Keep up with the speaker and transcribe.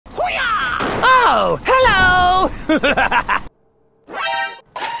Oh, hello!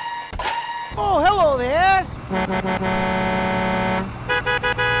 Oh, hello there!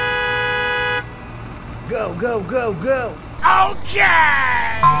 Go, go, go, go!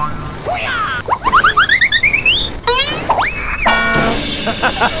 Okay!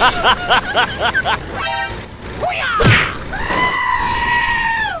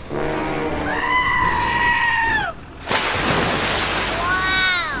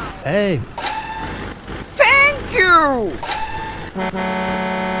 Hey! Thank you!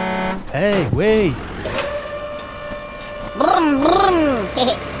 Hey, wait! Brum, brum.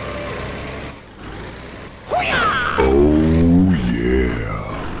 Oh yeah.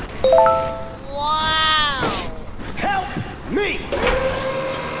 Wow! Help me!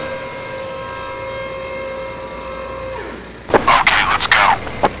 Okay, let's go.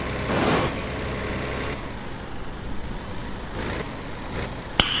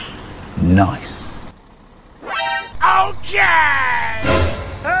 Nice. Okay!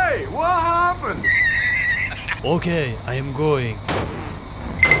 Hey, what happened? Okay, I am going.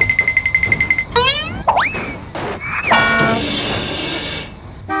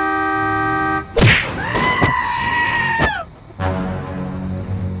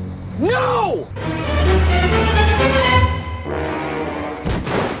 No!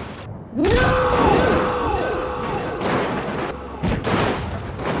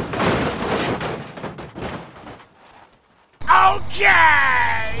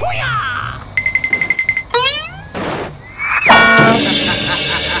 Okay!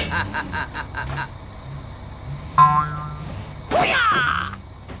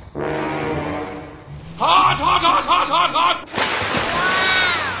 Hot, hot, hot, hot, hot, hot!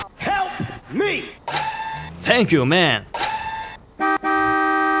 Help me! Thank you, man.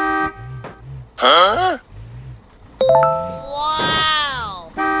 Huh?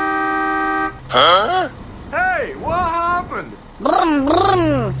 Wow! Huh? Hey, what happened? Brum,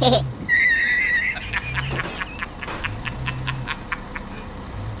 brum.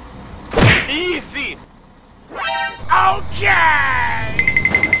 Easy! Okay!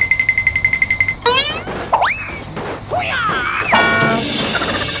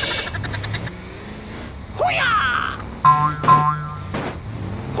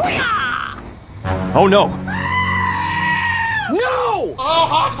 Oh no! No! Oh,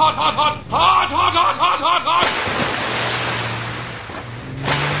 hot, hot, hot, hot, hot, hot, hot, hot, hot, hot!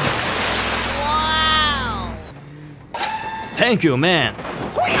 Wow! Thank you, man.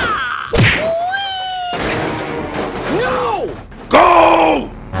 No! Go!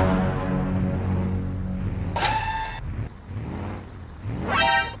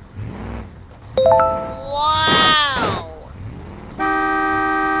 Wow!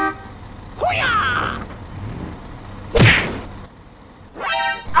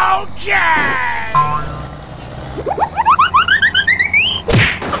 Okay!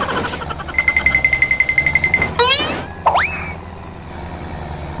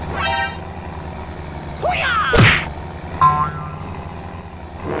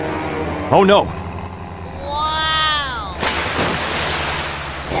 Oh no! Wow!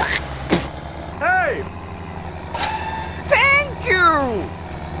 Hey! Thank you!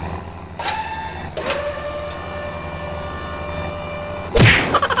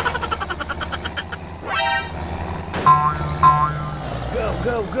 Go,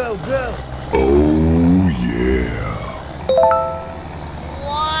 go, go, go! Oh yeah.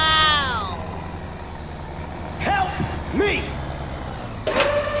 Wow! Help me!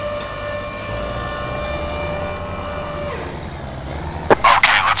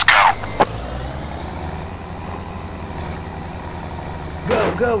 Okay, let's go. Go,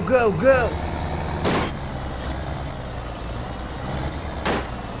 go, go, go!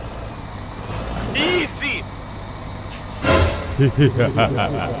 Easy!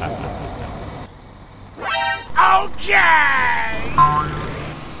 Okay!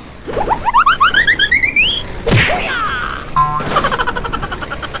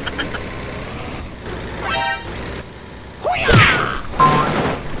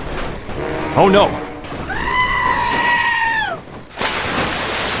 Oh no!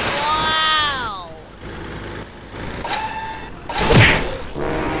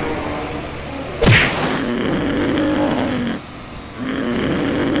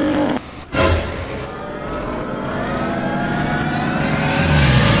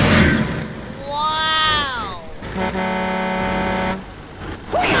 Wow!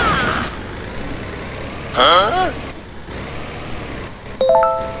 Wow! Huh?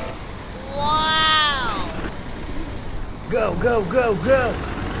 Wow! Go, go, go, go!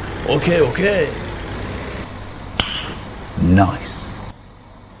 Okay, okay. Nice.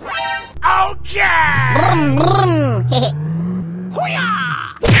 Okay! Okay! Brum, brum.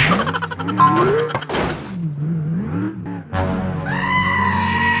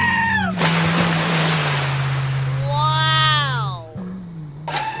 Wow!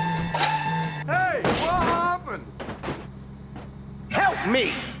 Hey, what happened? Help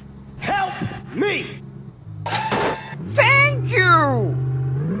me! Help me! Thank you!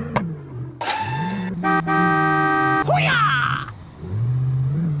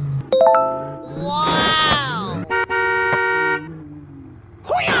 Wow!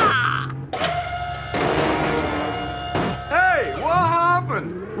 Hey, what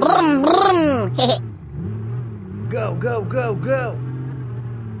happened? Brum, brum. Go, go, go, go.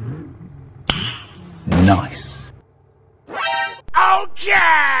 Nice.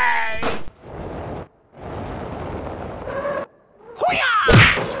 Okay! Wow!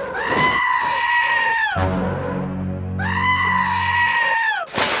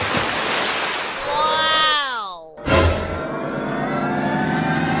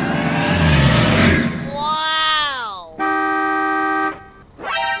 Wow!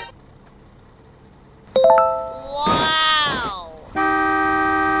 Wow!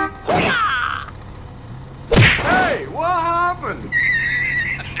 Hey, what happened?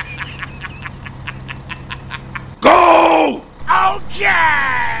 Go!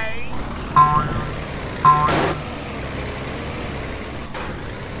 Okay!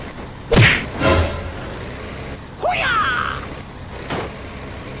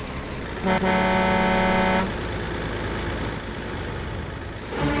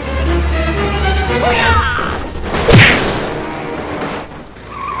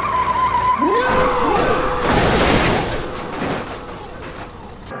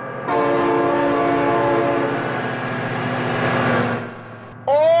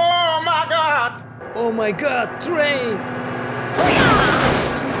 Oh my God! Oh my god, train!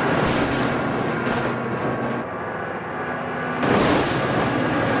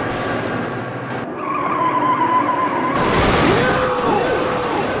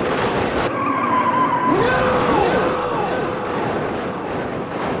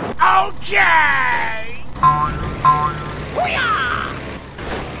 Okay!